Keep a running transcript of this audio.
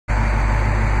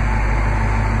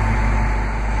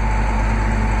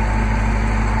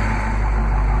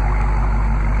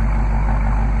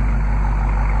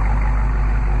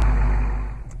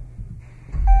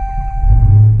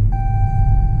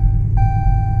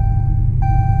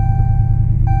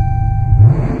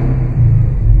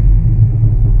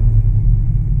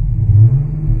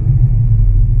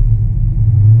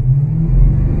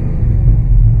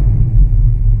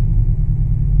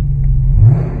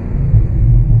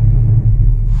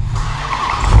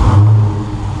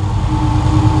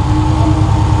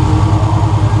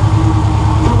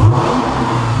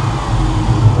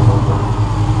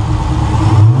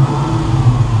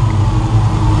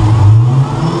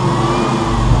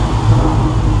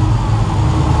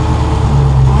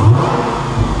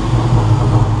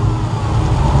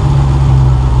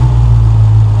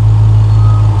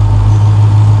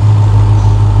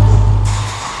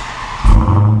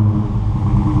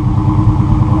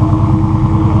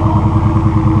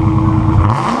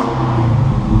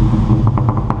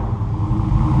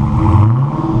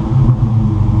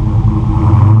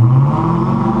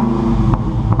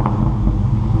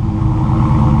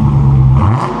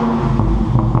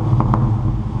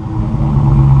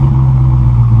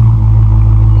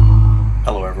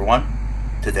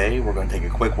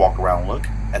quick walk around look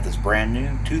at this brand new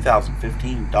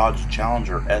 2015 Dodge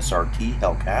Challenger SRT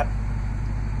Hellcat.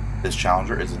 This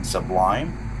Challenger is in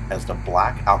Sublime, has the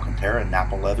black Alcantara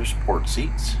Napa leather sport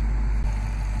seats.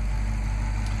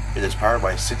 It is powered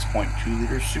by a 6.2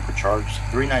 liter supercharged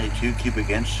 392 cubic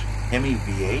inch Hemi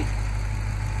V8.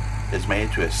 It is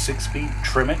mated to a 6-speed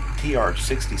Tremec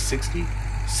TR6060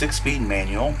 6-speed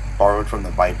manual borrowed from the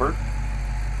Viper.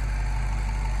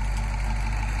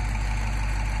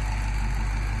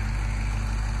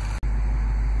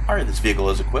 Alright, this vehicle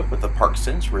is equipped with the Park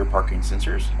Sense rear parking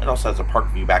sensors. It also has a Park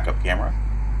View backup camera.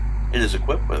 It is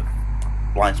equipped with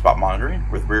blind spot monitoring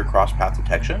with rear cross path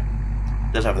detection.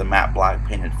 It does have the matte black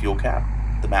painted fuel cap,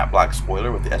 the matte black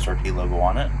spoiler with the SRT logo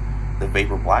on it, the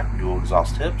Vapor black dual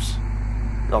exhaust tips.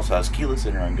 It also has keyless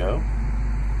enter and go.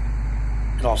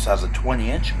 It also has a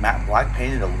 20-inch matte black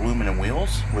painted aluminum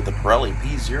wheels with the Pirelli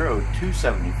P0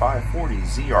 275/40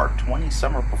 ZR20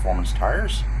 summer performance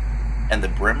tires and the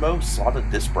Brembo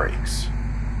slotted disc brakes.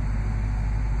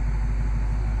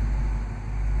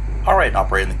 Alright,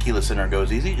 operating the keyless enter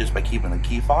goes easy just by keeping the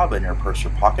key fob in your purse or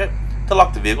pocket. To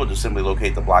lock the vehicle, just simply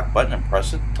locate the black button and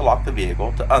press it to lock the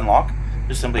vehicle. To unlock,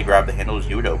 just simply grab the handle as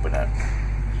you would open it.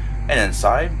 And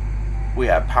inside, we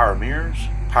have power mirrors,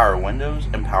 power windows,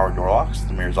 and power door locks.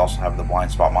 The mirrors also have the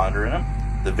blind spot monitor in them,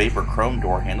 the Vapor chrome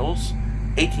door handles,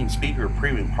 18-speaker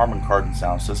premium Harman Kardon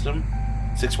sound system,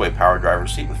 6-way power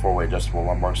driver's seat with 4-way adjustable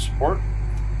lumbar support.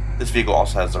 This vehicle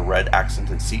also has the red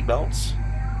accented seat belts,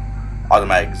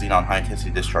 automatic xenon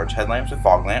high-intensity discharge headlamps with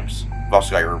fog lamps. You've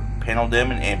also got your panel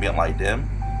dim and ambient light dim,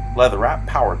 leather wrap,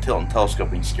 power tilt, and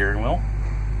telescoping steering wheel.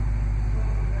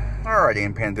 Alrighty,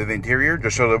 and pan through the interior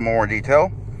just show a little more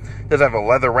detail. It does have a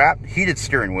leather wrap, heated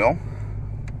steering wheel,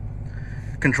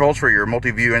 controls for your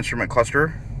multi-view instrument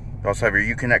cluster. You also have your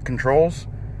Uconnect controls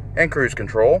and cruise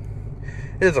control.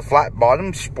 It is a flat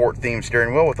bottom sport themed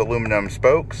steering wheel with aluminum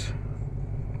spokes.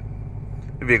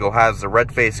 The vehicle has the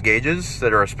red face gauges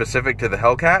that are specific to the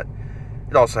Hellcat.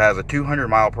 It also has a 200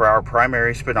 mph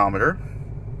primary speedometer.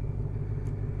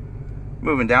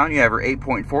 Moving down, you have your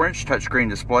 8.4-inch touchscreen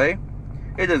display.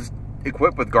 It is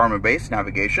equipped with Garmin-based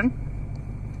navigation.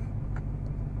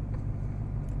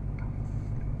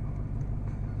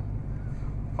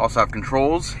 Also have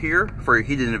controls here for your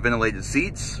heated and ventilated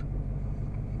seats.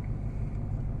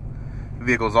 The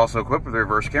vehicle is also equipped with a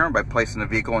reverse camera by placing the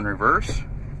vehicle in reverse.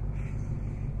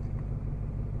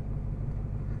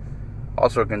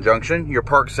 Also in conjunction, your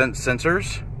Park Sense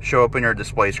sensors show up in your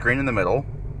display screen in the middle.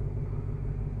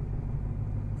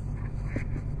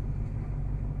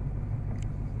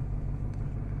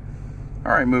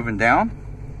 Alright, moving down,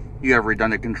 you have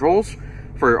redundant controls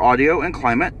for your audio and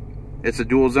climate. It's a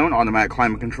dual zone automatic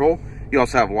climate control. You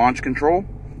also have launch control,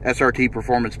 SRT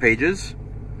performance pages.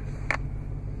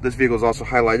 This vehicle is also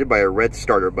highlighted by a red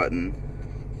starter button.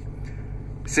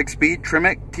 6-speed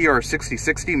Tremec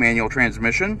TR6060 manual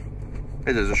transmission.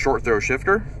 It is a short throw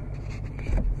shifter.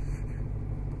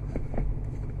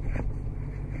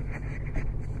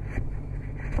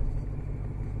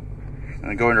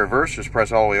 And go in reverse, just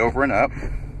press all the way over and up.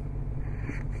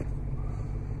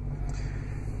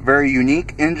 Very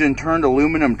unique engine turned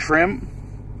aluminum trim.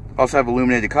 Also have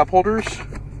illuminated cup holders.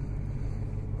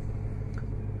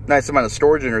 Nice amount of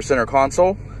storage in your center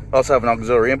console. Also have an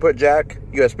auxiliary input jack,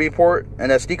 USB port, an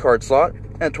SD card slot,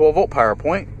 and a 12-volt power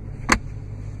point.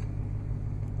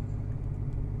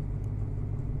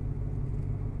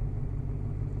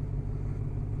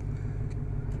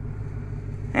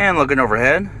 And looking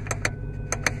overhead,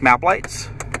 map lights.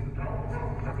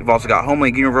 You've also got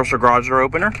HomeLink universal garage door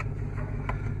opener,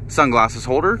 sunglasses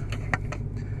holder,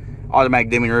 automatic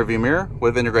dimming rearview mirror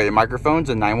with integrated microphones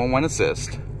and 911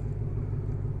 assist.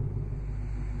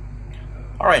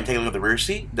 Alright, and take a look at the rear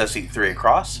seat. It does seat 3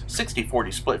 across,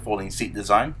 60/40 split folding seat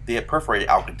design, the perforated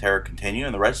Alcantara continue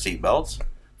and the red seat belts,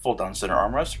 fold down center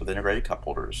armrests with integrated cup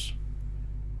holders.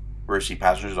 Rear seat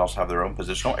passengers also have their own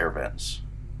positional air vents.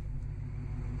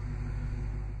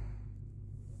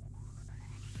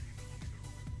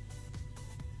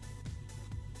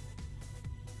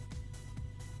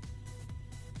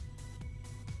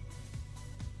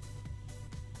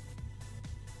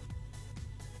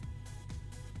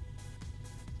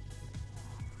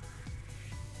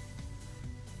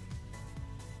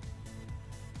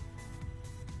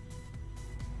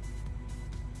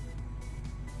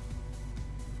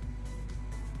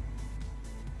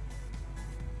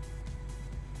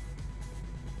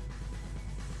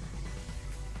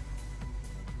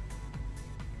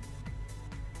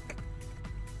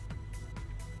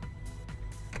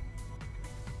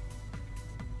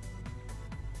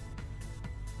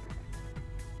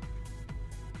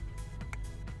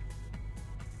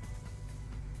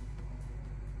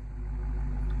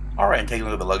 Alright, and taking a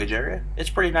look at the luggage area,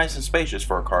 it's pretty nice and spacious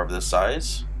for a car of this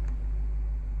size.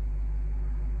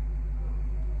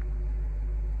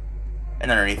 And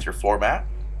underneath your floor mat,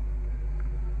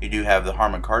 you do have the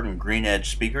Harman Kardon green edge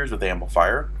speakers with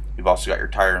amplifier. You've also got your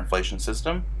tire inflation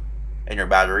system and your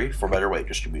battery for better weight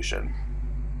distribution.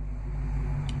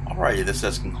 Alrighty, this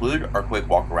does conclude our quick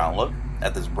walk around look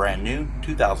at this brand new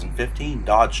 2015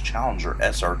 Dodge Challenger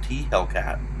SRT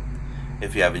Hellcat.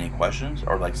 If you have any questions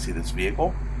or would like to see this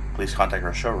vehicle, please contact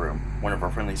our showroom. One of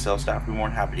our friendly sales staff will be more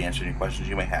than happy to answer any questions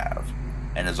you may have.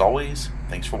 And as always,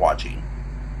 thanks for watching.